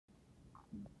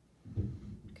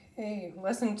Okay,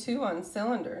 lesson 2 on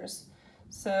cylinders.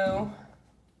 So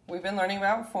we've been learning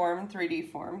about form,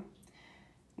 3D form.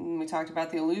 And we talked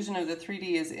about the illusion of the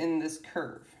 3D is in this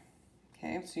curve.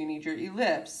 Okay, so you need your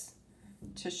ellipse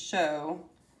to show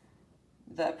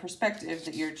the perspective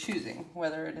that you're choosing,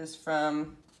 whether it is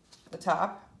from the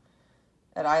top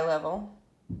at eye level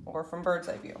or from bird's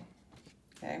eye view.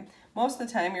 Okay, most of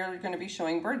the time you're going to be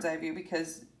showing bird's eye view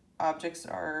because objects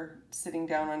are sitting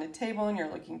down on a table and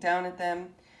you're looking down at them.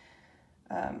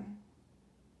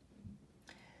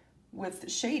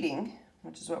 With shading,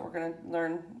 which is what we're going to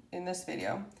learn in this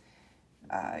video,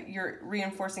 you're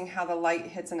reinforcing how the light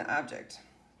hits an object.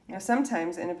 Now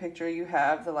sometimes in a picture you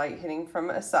have the light hitting from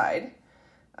a side,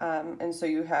 and so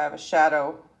you have a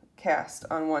shadow cast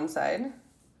on one side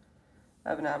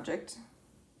of an object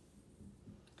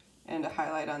and a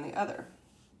highlight on the other.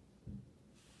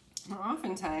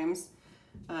 Oftentimes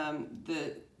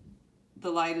the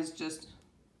light is just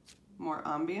more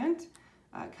ambient,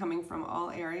 coming from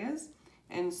all areas,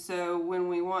 and so when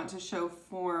we want to show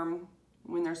form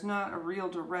when there's not a real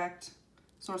direct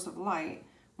source of light,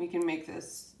 we can make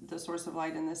this the source of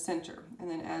light in the center,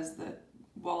 and then as the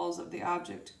walls of the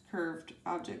curved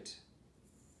object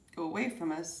go away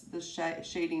from us, the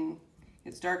shading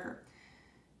gets darker.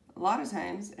 A lot of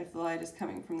times if the light is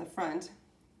coming from the front,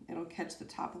 it'll catch the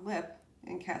top lip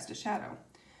and cast a shadow.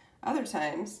 Other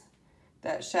times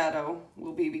that shadow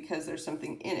will be because there's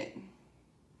something in it.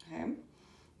 Okay?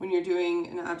 When you're doing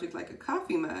an object like a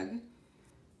coffee mug,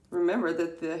 remember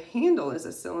that the handle is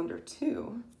a cylinder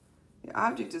too. The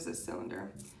object is a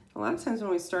cylinder. A lot of times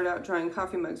when we start out drawing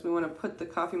coffee mugs, we want to put the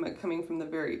coffee mug coming from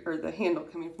the handle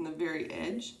coming from the very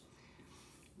edge.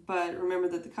 But remember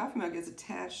that the coffee mug is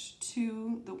attached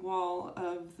to the wall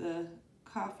of the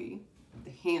coffee.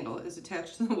 The handle is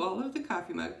attached to the wall of the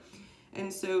coffee mug.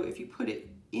 And so if you put it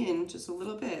in just a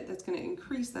little bit, that's going to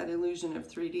increase that illusion of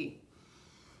 3D.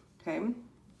 Okay?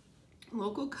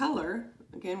 Local color,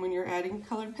 again, when you're adding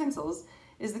colored pencils,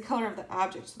 is the color of the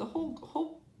object. So the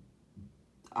whole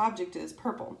object is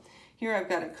purple. Here I've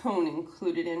got a cone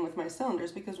included in with my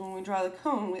cylinders because when we draw the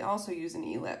cone, we also use an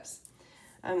ellipse.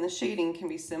 The shading can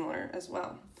be similar as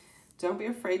well. Don't be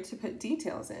afraid to put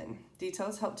details in.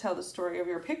 Details help tell the story of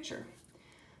your picture.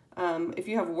 If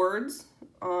you have words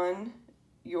on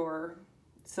your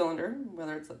cylinder,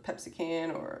 whether it's a Pepsi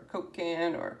can or a Coke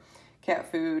can or cat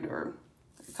food or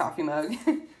a coffee mug,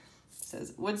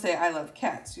 would say I love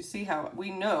cats. You see how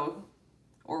we know,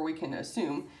 or we can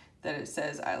assume that it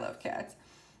says I love cats,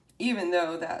 even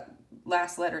though that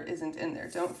last letter isn't in there.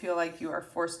 Don't feel like you are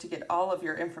forced to get all of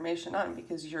your information on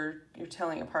because you're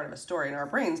telling a part of a story, and our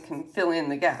brains can fill in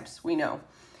the gaps, we know.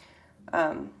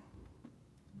 But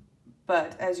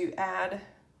as you add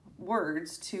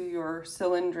words to your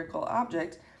cylindrical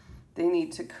object, they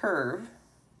need to curve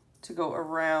to go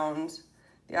around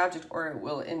the object, or it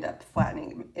will end up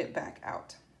flattening it back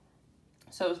out.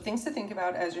 So things to think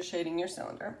about as you're shading your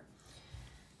cylinder.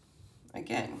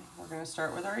 Again, we're going to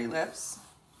start with our ellipse,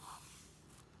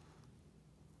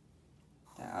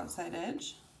 the outside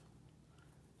edge.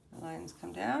 The lines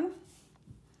come down.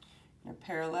 You're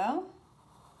parallel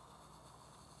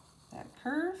that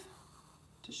curve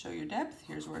to show your depth.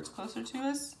 Here's where it's closer to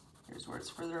us. Here's where it's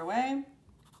further away.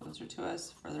 Closer to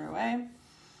us, further away.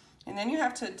 And then you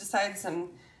have to decide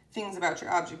some things about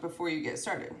your object before you get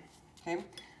started. Okay?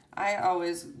 I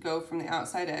always go from the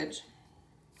outside edge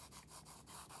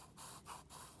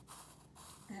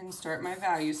and start my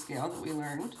value scale that we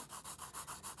learned,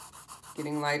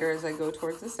 getting lighter as I go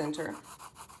towards the center.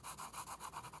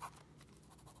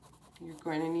 You're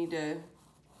going to need to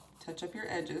touch up your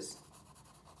edges,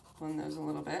 blend those a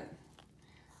little bit.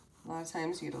 A lot of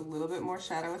times you get a little bit more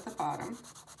shadow at the bottom.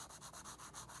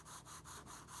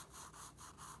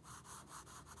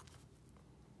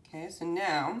 Okay, so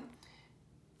now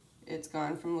it's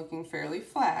gone from looking fairly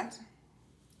flat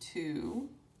to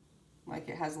like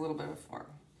it has a little bit of form.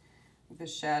 The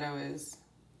shadow is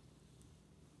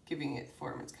giving it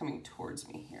form. It's coming towards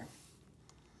me here.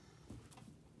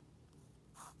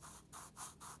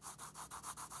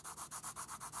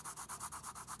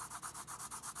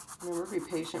 Remember, be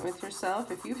patient with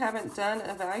yourself. If you haven't done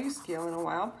a value scale in a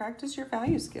while, practice your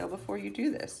value scale before you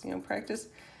do this. You know, practice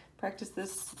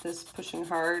this pushing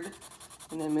hard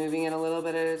and then moving it a little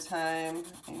bit at a time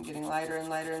and getting lighter and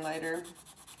lighter and lighter.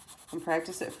 And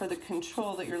practice it for the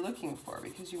control that you're looking for,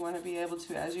 because you want to be able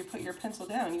to, as you put your pencil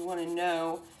down, you want to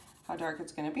know how dark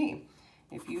it's going to be.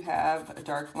 If you have a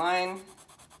dark line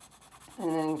and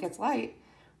then it gets light,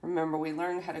 remember we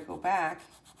learned how to go back,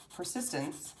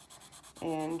 persistence,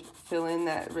 and fill in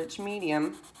that rich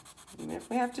medium, even if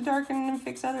we have to darken and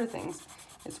fix other things.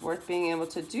 It's worth being able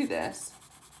to do this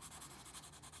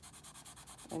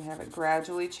and have it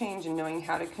gradually change and knowing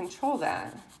how to control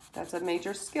that. That's a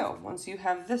major skill. Once you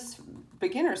have this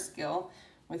beginner skill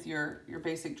with your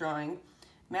basic drawing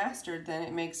mastered, then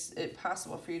it makes it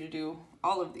possible for you to do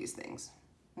all of these things,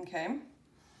 okay?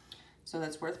 So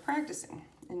that's worth practicing,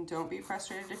 and don't be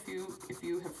frustrated if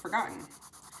you have forgotten.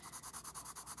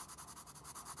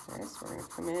 Okay, so we're gonna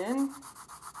come in,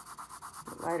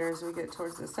 get lighter as we get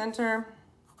towards the center.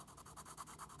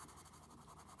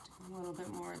 Do a little bit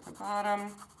more at the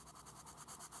bottom.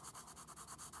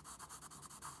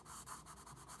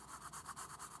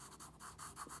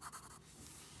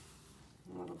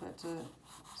 A little bit to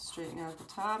straighten out the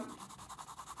top.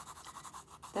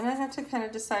 Then I have to kind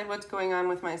of decide what's going on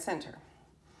with my center.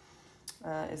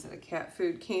 Is it a cat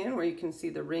food can where you can see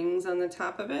the rings on the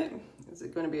top of it? Is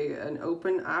it going to be an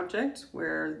open object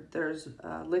where there's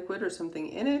liquid or something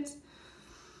in it?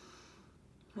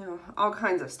 You know, all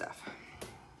kinds of stuff.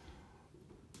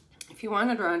 If you want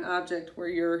to draw an object where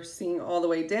you're seeing all the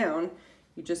way down,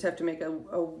 you just have to make a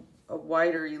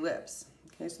wider ellipse.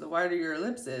 Okay, so the wider your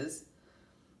ellipse is,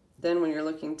 then when you're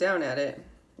looking down at it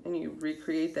and you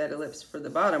recreate that ellipse for the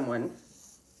bottom one,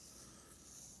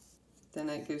 then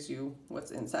that gives you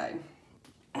what's inside.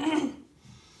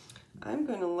 I'm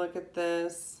going to look at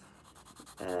this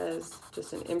as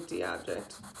just an empty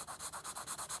object.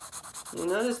 You'll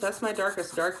notice that's my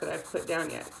darkest dark that I've put down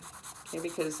yet, okay,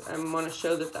 because I want to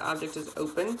show that the object is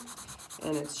open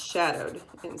and it's shadowed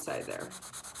inside there.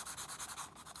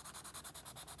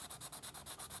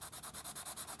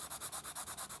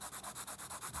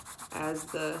 As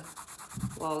the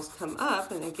walls come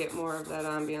up and they get more of that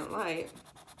ambient light,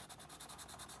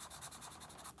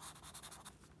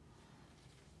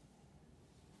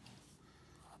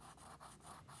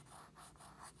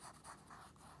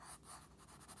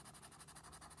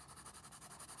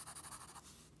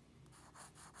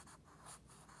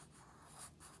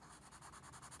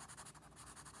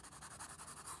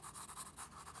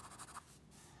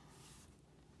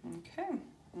 okay,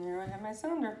 and there I have my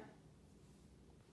cylinder.